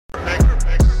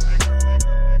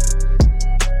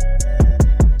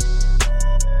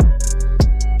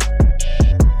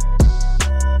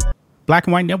Black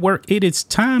and White Network, it is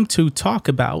time to talk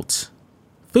about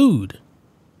food.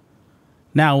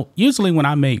 Now, usually when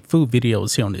I make food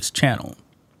videos here on this channel,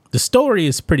 the story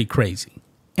is pretty crazy.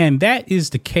 And that is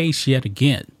the case yet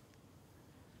again.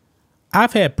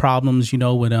 I've had problems,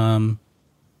 with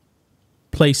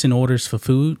placing orders for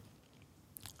food.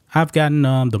 I've gotten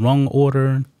the wrong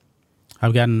order.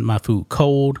 I've gotten my food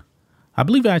cold. I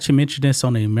believe I actually mentioned this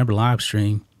on a member live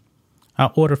stream. I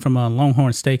ordered from a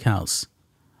Longhorn Steakhouse,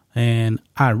 and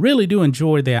I really do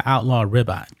enjoy their outlaw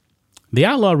ribeye. The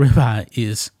outlaw ribeye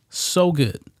is so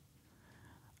good.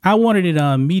 I wanted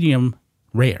it medium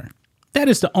rare. That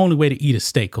is the only way to eat a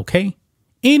steak, okay?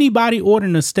 Anybody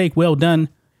ordering a steak well done,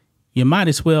 you might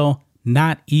as well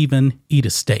not even eat a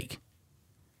steak.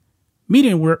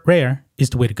 Medium rare is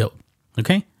the way to go,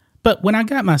 okay? But when I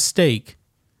got my steak,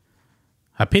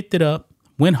 I picked it up,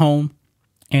 went home,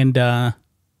 and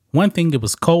one thing, it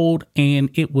was cold and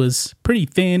it was pretty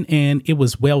thin and it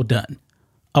was well done.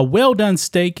 A well done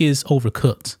steak is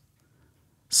overcooked.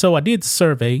 So I did the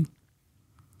survey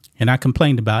and I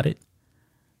complained about it.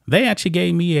 They actually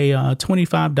gave me a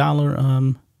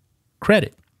 $25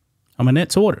 credit on my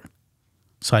next order.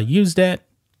 So I used that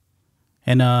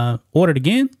and ordered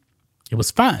again. It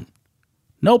was fine.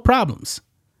 No problems.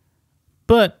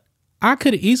 But I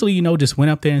could have easily, just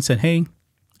went up there and said, hey,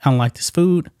 I don't like this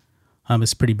food.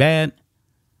 It's pretty bad.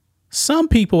 Some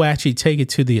people actually take it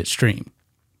to the extreme.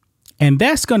 And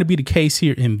that's going to be the case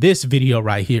here in this video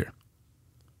right here.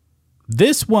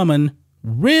 This woman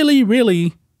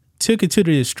really took it to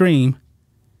the extreme.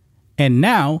 And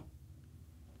now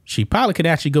she probably could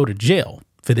actually go to jail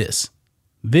for this.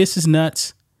 This is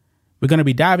nuts. We're going to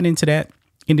be diving into that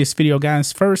in this video,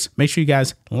 guys. First, make sure you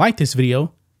guys like this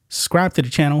video, subscribe to the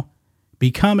channel,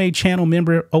 become a channel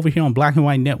member over here on Black and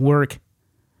White Network.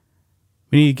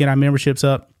 We need to get our memberships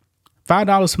up.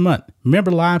 $5 a month.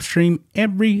 Member live stream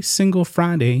every single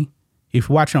Friday. If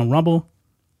you're watching on Rumble,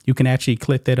 you can actually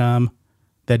click that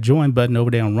join button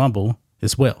over there on Rumble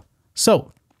as well.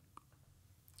 So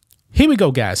here we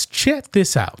go, guys. Check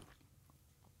this out.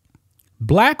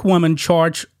 Black woman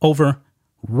charged over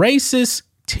racist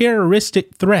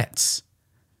terroristic threats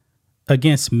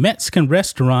against Mexican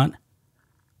restaurant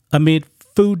amid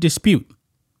food dispute.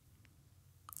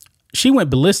 She went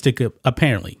ballistic,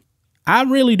 apparently. I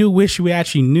really do wish we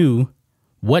actually knew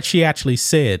what she actually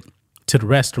said to the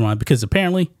restaurant, because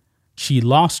apparently she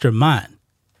lost her mind.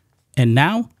 And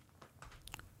now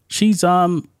she's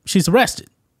arrested.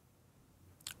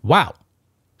 Wow.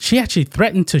 She actually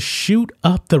threatened to shoot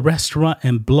up the restaurant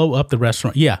and blow up the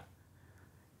restaurant. Yeah.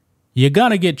 You're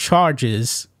going to get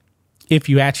charges if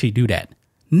you actually do that.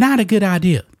 Not a good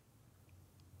idea.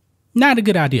 Not a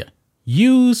good idea.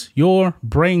 Use your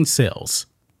brain cells.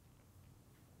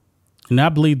 And I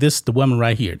believe this is the woman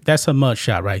right here. That's her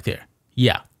mugshot right there.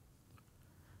 Yeah.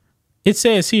 It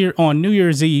says here on New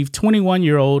Year's Eve,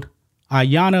 21-year-old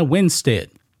Ayanna Winstead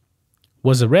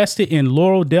was arrested in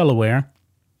Laurel, Delaware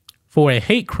for a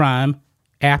hate crime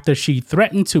after she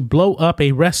threatened to blow up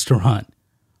a restaurant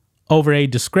over a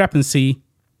discrepancy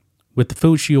with the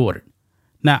food she ordered.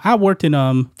 Now, I worked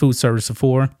in food service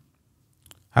before.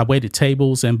 I waited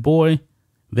tables, and boy,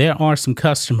 there are some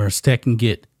customers that can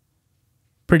get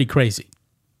pretty crazy.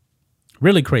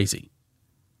 Really crazy.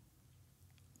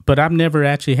 But I've never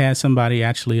actually had somebody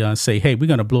actually say, hey, we're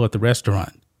going to blow up the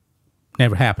restaurant.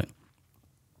 Never happened.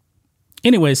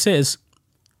 Anyway, it says,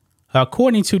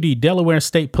 according to the Delaware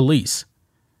State Police,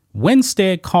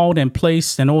 Winstead called and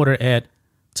placed an order at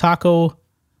Taco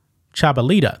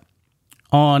Chabalita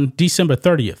on December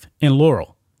 30th in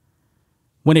Laurel.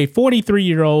 When a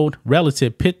 43-year-old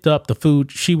relative picked up the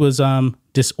food, she was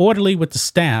disorderly with the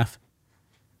staff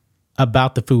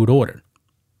about the food order.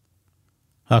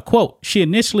 Quote, she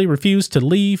initially refused to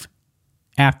leave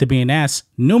after being asked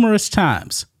numerous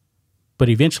times, but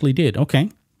eventually did.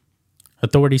 Okay.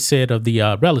 Authorities said of the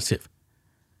relative.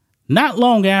 Not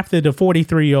long after the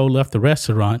 43-year-old left the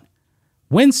restaurant,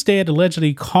 Winstead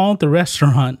allegedly called the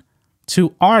restaurant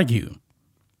to argue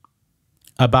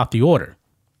about the order.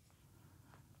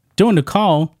 During the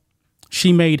call,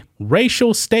 she made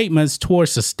racial statements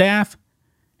towards the staff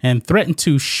and threatened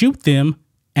to shoot them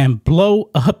and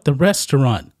blow up the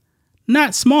restaurant.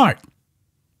 Not smart.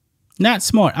 Not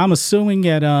smart. I'm assuming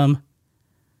that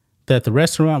that the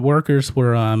restaurant workers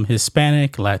were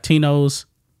Hispanic, Latinos.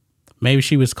 Maybe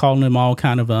she was calling them all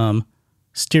kind of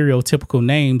stereotypical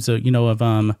names of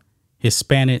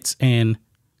Hispanics and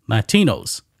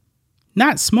Latinos.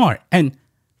 Not smart. And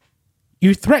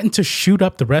you threatened to shoot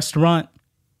up the restaurant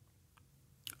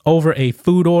over a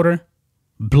food order,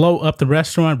 blow up the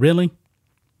restaurant. Really?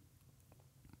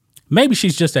 Maybe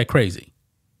she's just that crazy.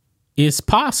 it's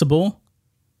possible.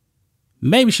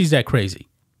 Maybe she's that crazy.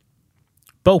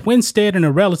 Both Winstead and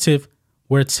her relative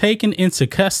were taken into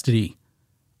custody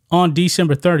on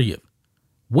December 30th.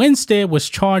 Winstead was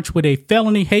charged with a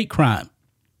felony hate crime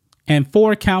and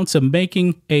 4 counts of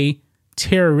making a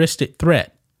terroristic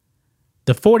threat.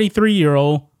 The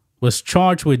 43-year-old was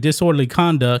charged with disorderly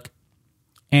conduct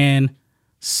and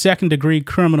second-degree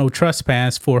criminal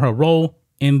trespass for her role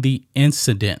in the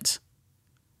incident.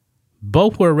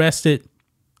 Both were arrested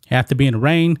after being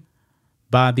arraigned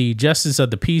by the Justice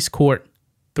of the Peace Court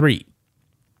 3.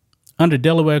 Under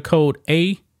Delaware Code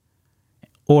A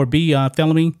or B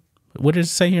felony, what does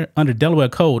it say here? Under Delaware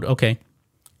Code, okay.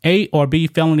 A or B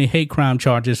felony hate crime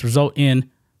charges result in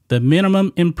the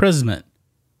minimum imprisonment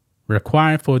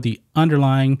required for the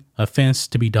underlying offense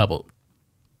to be doubled.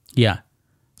 Yeah.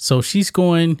 So she's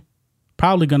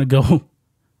probably going to go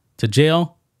to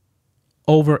jail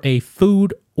over a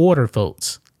food order,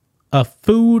 folks. A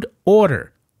food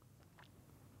order.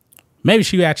 Maybe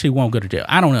she actually won't go to jail.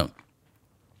 I don't know.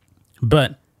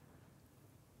 But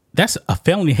that's a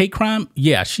felony hate crime.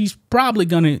 Yeah, she's probably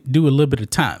going to do a little bit of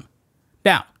time.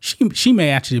 Now, she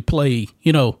may actually play,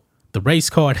 the race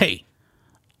card. Hey,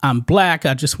 I'm black.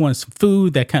 I just want some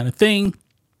food, that kind of thing.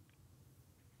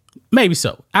 Maybe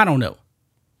so. I don't know.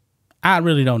 I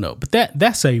really don't know. But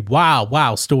that's a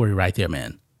wild story right there,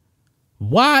 man.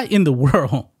 Why in the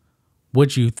world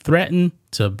would you threaten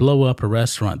to blow up a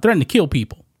restaurant? Threaten to kill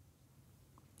people?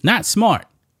 Not smart.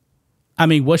 I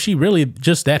mean, was she really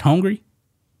just that hungry?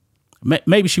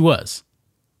 Maybe she was.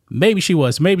 Maybe she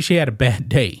was. Maybe she had a bad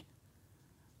day.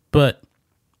 But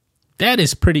that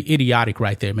is pretty idiotic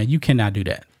right there, man. You cannot do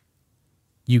that.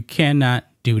 You cannot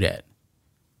do that.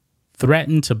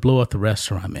 Threaten to blow up the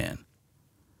restaurant, man.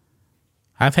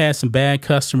 I've had some bad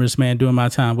customers, man, during my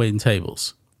time waiting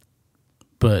tables.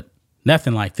 But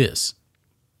nothing like this.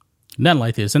 Nothing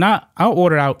like this. And I'll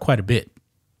order out quite a bit.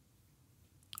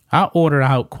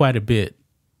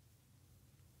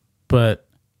 But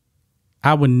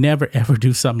I would never, ever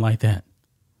do something like that.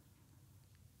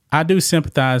 I do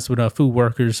sympathize with food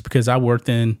workers because I worked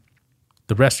in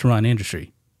the restaurant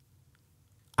industry.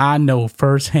 I know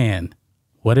firsthand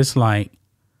what it's like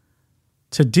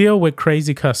to deal with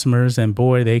crazy customers, and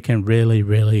boy, they can really,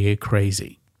 really get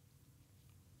crazy.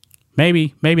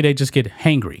 Maybe they just get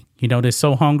hangry. They're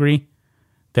so hungry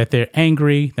that they're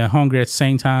angry. They're hungry at the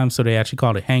same time, so they actually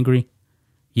call it hangry.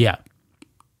 Yeah.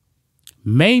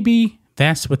 Maybe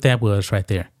that's what that was right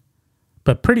there.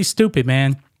 But pretty stupid,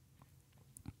 man.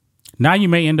 Now you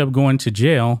may end up going to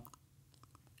jail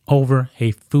over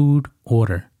a food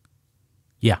order.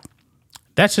 Yeah.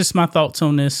 That's just my thoughts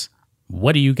on this.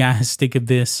 What do you guys think of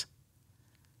this?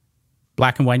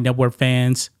 Black and White Network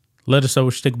fans, let us know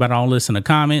what you think about all this in the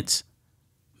comments.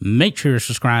 Make sure to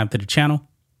subscribe to the channel.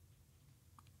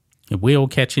 And we'll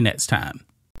catch you next time.